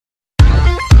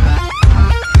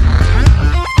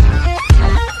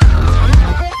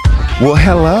Well,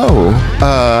 hello.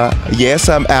 Yes,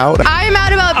 I'm out. I'm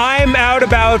out about. I'm out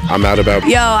about. I'm out about.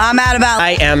 Yo, I'm out about.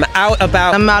 I am out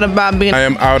about. I'm out about being. I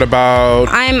am out about.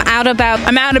 I'm out about.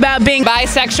 I'm out about being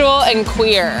bisexual and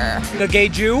queer. The gay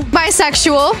Jew.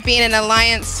 bisexual. Being an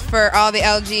alliance for all the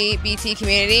LGBT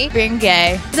community. Being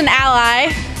gay. As an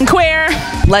ally. Queer.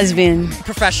 Lesbian.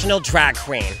 Professional drag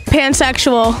queen.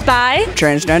 Pansexual. Bi.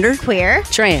 Transgender. Queer.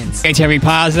 Trans. HIV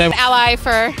positive. Ally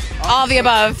for all the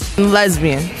above.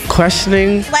 Lesbian.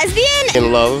 Questioning. Lesbian.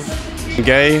 In love.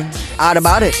 Gay. Out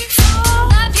about it.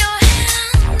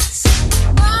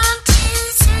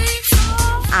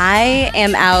 I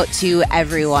am out to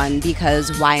everyone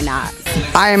because why not?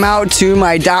 I am out to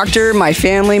my doctor, my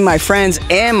family, my friends,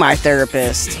 and my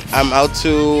therapist. I'm out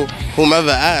to whomever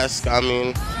asks. I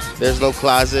mean, there's no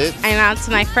closet. I'm out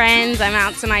to my friends. I'm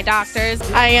out to my doctors.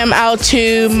 I am out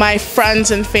to my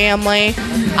friends and family.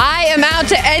 I am out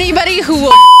to anybody who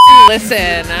will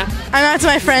listen. I'm out to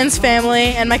my friends,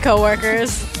 family, and my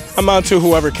coworkers. I'm out to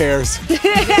whoever cares.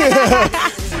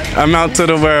 I'm out to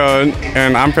the world,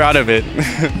 and I'm proud of it.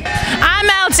 I'm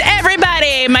out to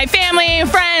everybody, my family,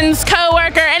 friends,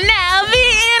 coworker, and now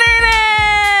the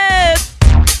internet.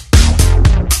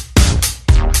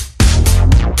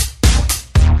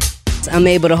 I'm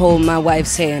able to hold my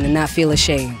wife's hand and not feel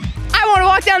ashamed. I want to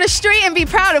walk down the street and be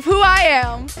proud of who I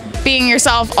am. Being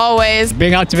yourself always.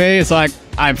 Being out to me, it's like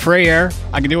I'm free here.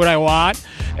 I can do what I want,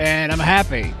 and I'm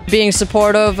happy. Being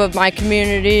supportive of my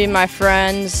community, my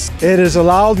friends. It has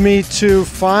allowed me to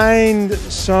find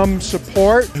some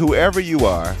support. Whoever you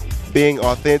are, being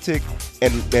authentic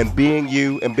and being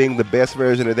you and being the best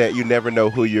version of that, you never know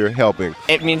who you're helping.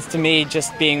 It means to me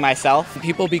just being myself.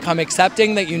 People become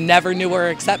accepting that you never knew were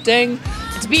accepting.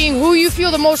 It's being who you feel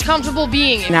the most comfortable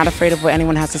being. Not afraid of what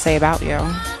anyone has to say about you.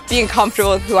 Being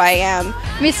comfortable with who I am.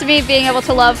 It means to me being able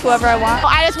to love whoever I want.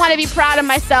 I just want to be proud of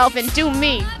myself and do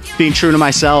me. Being true to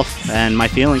myself and my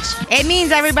feelings. It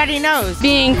means everybody knows.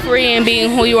 Being free and being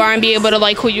who you are and be able to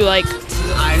like who you like.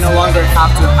 I no longer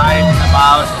have to hide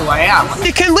about who I am.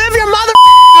 You can live your mother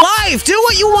life. Do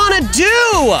what you want to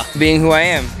do. Being who I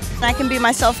am. I can be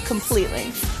myself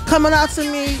completely. Coming out to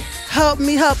me help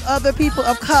other people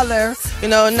of color. You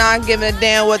know, not giving a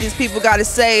damn what these people got to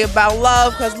say about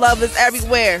love, because love is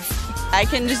everywhere. I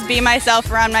can just be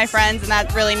myself around my friends, and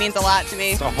that really means a lot to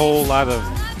me. A whole lot of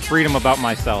freedom about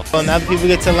myself. When other people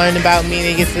get to learn about me,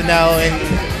 they get to know,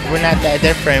 and we're not that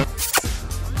different.